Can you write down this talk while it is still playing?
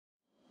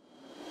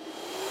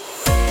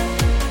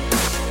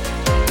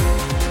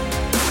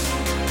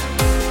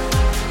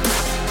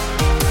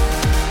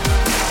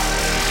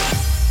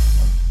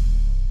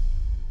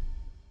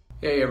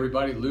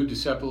everybody, Lou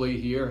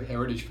DeCepoli here,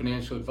 Heritage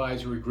Financial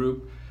Advisory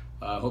Group.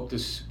 Hope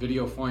this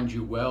video finds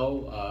you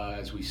well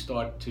as we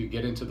start to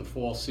get into the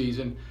fall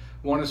season.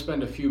 I want to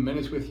spend a few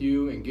minutes with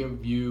you and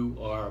give you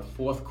our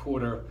fourth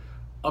quarter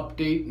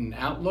update and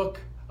outlook,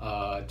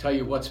 tell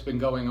you what's been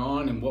going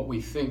on and what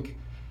we think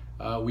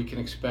we can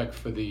expect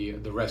for the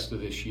rest of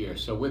this year.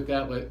 So with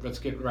that, let's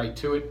get right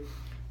to it.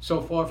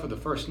 So far for the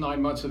first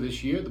 9 months of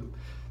this year,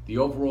 the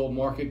overall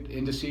market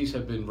indices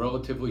have been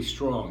relatively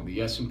strong.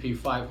 The S&P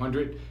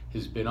 500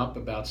 has been up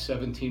about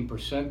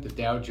 17%, the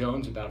Dow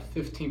Jones about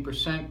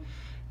 15%,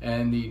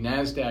 and the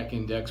NASDAQ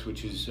index,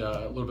 which is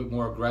a little bit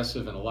more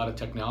aggressive and a lot of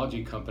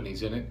technology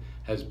companies in it,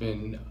 has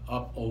been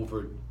up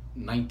over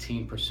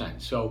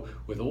 19%. So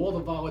with all the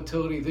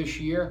volatility this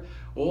year,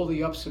 all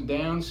the ups and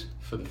downs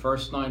for the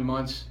first 9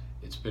 months,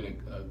 it's been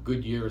a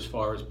good year as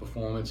far as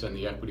performance and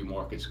the equity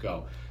markets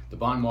go. The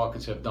bond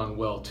markets have done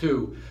well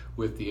too,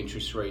 with the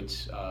interest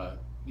rates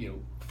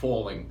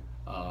falling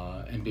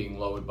and being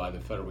lowered by the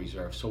Federal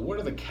Reserve. So what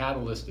are the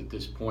catalysts at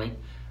this point?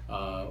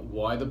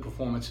 Why the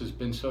performance has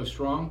been so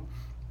strong?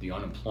 The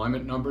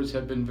unemployment numbers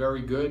have been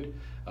very good.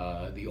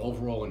 The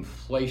overall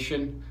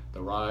inflation,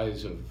 the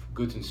rise of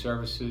goods and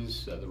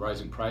services, the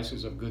rising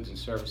prices of goods and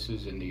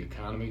services in the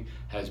economy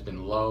has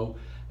been low.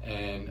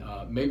 And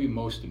maybe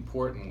most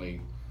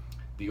importantly,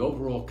 the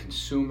overall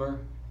consumer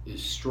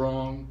is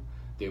strong,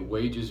 their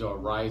wages are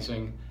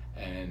rising,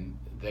 and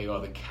they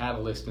are the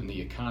catalyst in the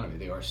economy.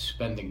 They are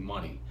spending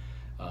money.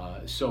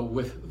 So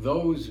with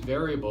those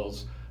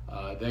variables,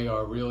 they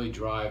are really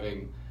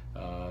driving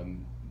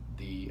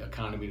the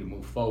economy to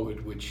move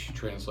forward, which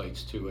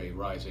translates to a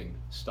rising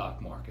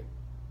stock market.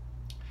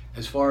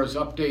 As far as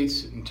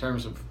updates in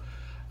terms of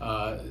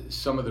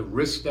some of the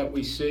risks that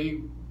we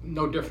see,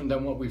 no different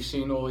than what we've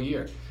seen all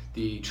year.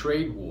 The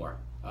trade war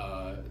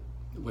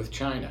with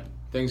China,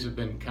 things have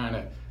been kind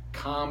of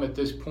calm at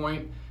this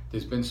point.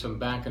 There's been some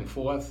back and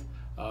forth,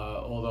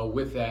 although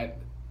with that,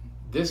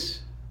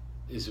 this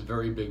is a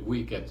very big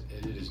week. It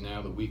is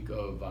now the week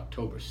of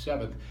October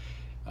 7th.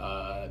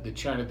 The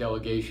China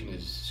delegation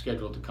is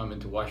scheduled to come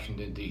into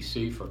Washington,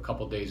 D.C. for a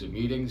couple days of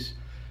meetings.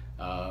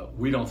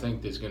 We don't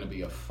think there's going to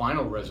be a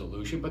final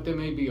resolution, but there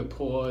may be a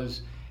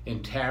pause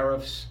in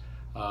tariffs,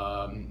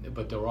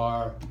 but there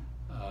are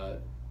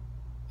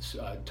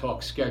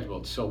talks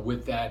scheduled. So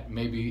with that,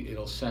 maybe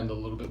it'll send a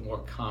little bit more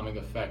calming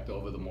effect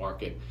over the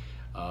market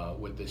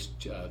with this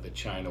the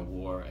China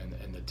war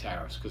and the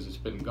tariffs, because it's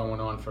been going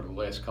on for the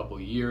last couple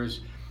of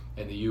years,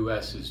 and the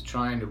U.S. is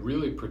trying to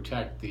really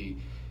protect the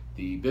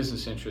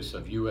business interests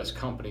of U.S.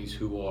 companies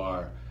who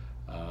are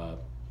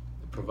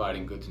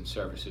providing goods and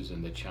services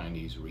in the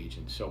Chinese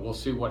region. So we'll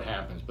see what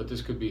happens, but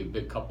this could be a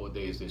big couple of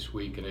days this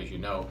week, and as you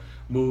know,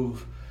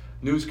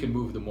 news can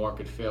move the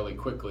market fairly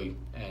quickly,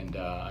 and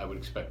I would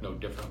expect no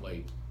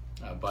differently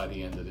by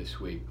the end of this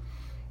week.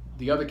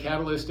 The other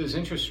catalyst is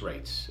interest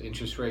rates.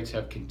 Interest rates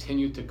have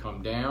continued to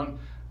come down,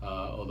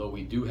 although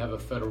we do have a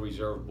Federal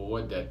Reserve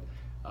Board that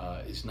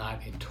is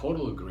not in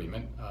total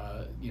agreement.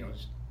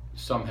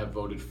 Some have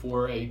voted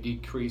for a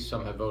decrease,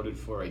 some have voted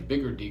for a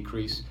bigger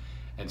decrease,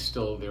 and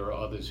still there are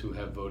others who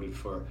have voted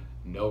for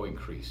no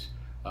increase.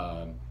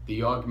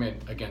 The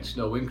argument against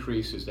no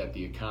increase is that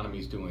the economy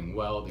is doing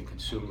well, the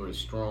consumer is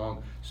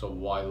strong, so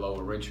why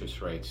lower interest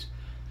rates?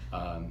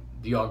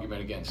 The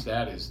argument against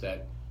that is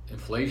that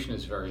inflation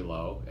is very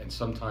low, and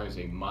sometimes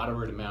a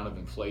moderate amount of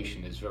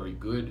inflation is very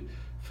good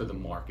for the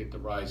market, the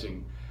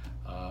rising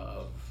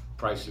of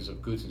prices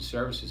of goods and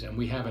services, and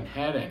we haven't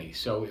had any.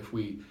 So if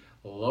we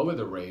lower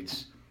the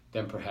rates,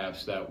 then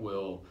perhaps that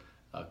will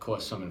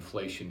cause some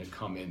inflation to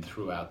come in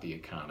throughout the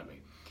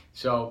economy.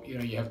 So,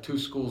 you have two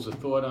schools of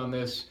thought on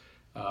this.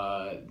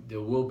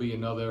 There will be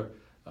another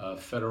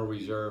Federal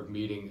Reserve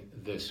meeting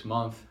this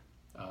month.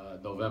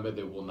 November,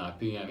 there will not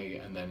be any,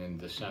 and then in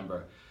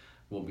December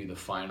will be the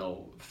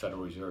final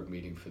Federal Reserve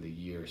meeting for the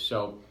year.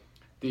 So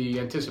the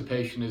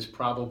anticipation is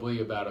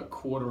probably about a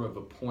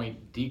 1/4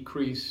 point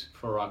decrease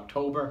for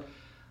October.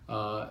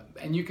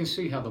 And you can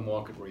see how the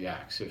market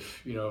reacts.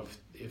 If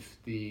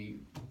the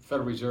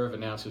Federal Reserve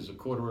announces a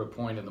 1/4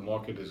 point and the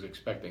market is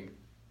expecting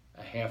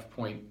a 1/2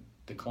 point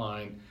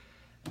decline,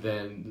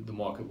 then the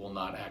market will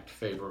not act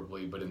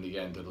favorably, but in the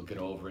end it'll get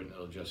over it and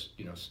it'll just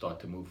start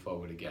to move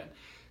forward again.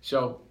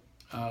 So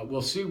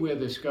we'll see where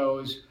this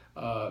goes.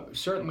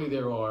 Certainly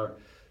there are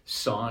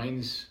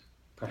signs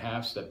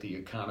perhaps that the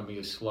economy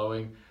is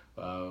slowing.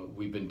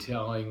 We've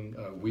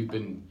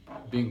been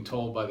being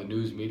told by the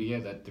news media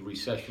that the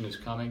recession is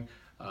coming.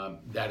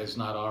 That is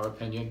not our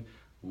opinion.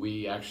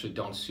 We actually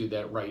don't see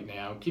that right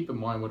now. Keep in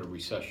mind what a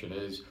recession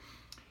is.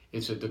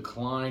 It's a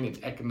decline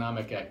in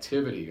economic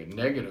activity, a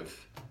negative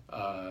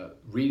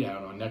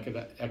readout on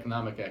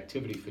economic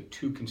activity for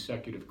 2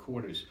 consecutive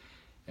quarters,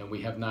 and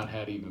we have not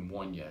had even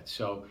one yet.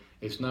 So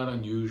it's not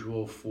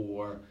unusual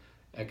for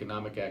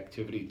economic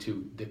activity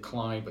to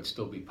decline but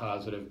still be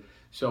positive.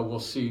 So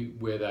we'll see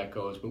where that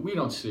goes, but we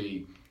don't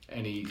see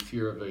any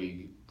fear of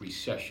a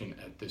recession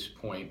at this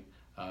point.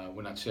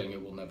 We're not saying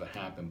it will never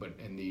happen, but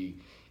in the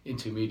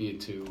intermediate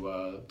to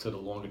the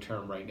longer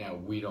term right now,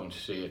 we don't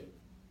see it.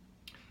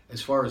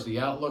 As far as the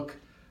outlook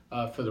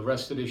for the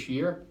rest of this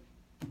year,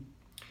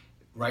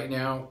 right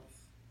now,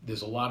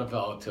 there's a lot of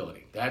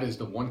volatility. That is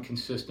the one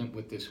consistent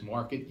with this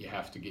market. You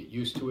have to get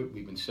used to it.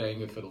 We've been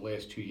saying it for the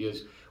last 2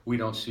 years. We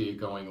don't see it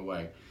going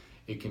away.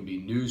 It can be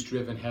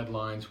news-driven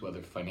headlines,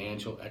 whether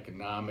financial,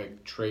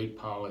 economic, trade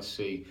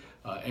policy,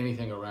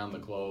 anything around the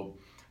globe.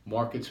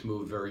 Markets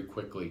move very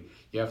quickly.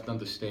 You have to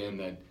understand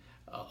that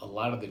a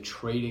lot of the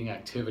trading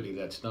activity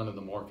that's done in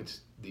the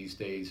markets these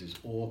days is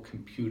all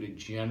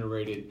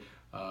computer-generated,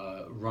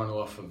 run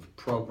off of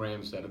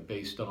programs that are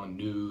based on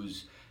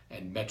news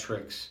and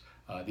metrics.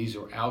 These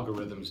are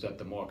algorithms that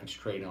the markets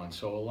trade on.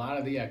 So a lot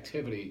of the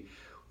activity,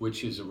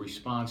 which is a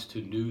response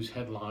to news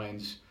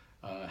headlines,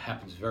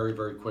 happens very,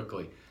 very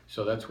quickly.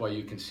 So that's why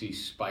you can see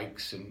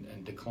spikes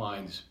and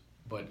declines,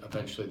 but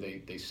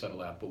eventually they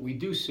settle out. But we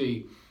do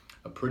see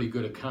a pretty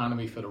good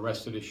economy for the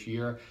rest of this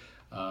year.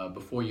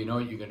 Before you know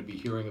it, you're going to be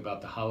hearing about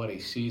the holiday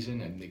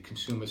season and the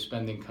consumer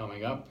spending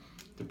coming up.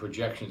 The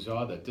projections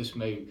are that this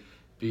may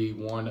be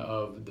one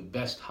of the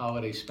best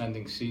holiday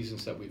spending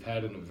seasons that we've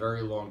had in a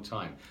very long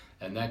time.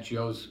 And that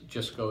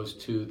just goes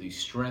to the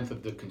strength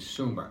of the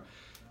consumer.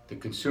 The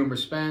consumer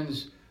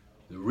spends,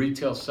 the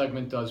retail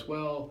segment does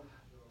well,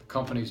 the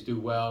companies do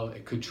well.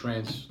 It could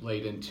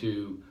translate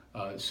into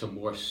some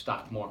more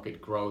stock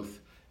market growth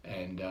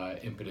and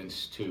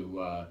impotence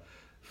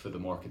for the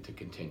market to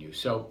continue.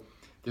 So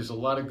there's a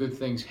lot of good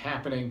things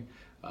happening.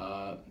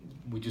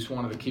 We just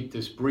wanted to keep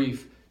this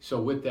brief. So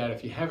with that,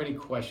 if you have any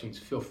questions,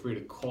 feel free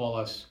to call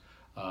us.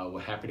 We're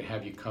happy to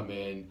have you come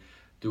in,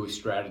 do a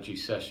strategy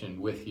session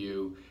with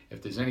you.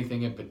 If there's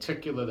anything in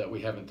particular that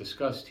we haven't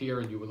discussed here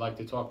and you would like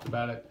to talk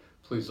about it,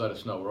 please let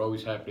us know. We're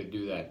always happy to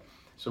do that.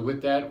 So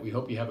with that, we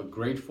hope you have a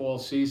great fall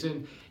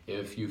season.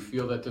 If you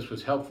feel that this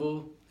was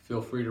helpful,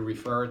 feel free to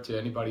refer it to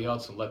anybody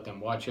else and let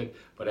them watch it.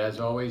 But as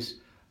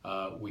always,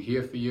 we're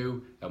here for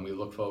you, and we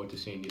look forward to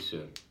seeing you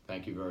soon.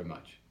 Thank you very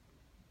much.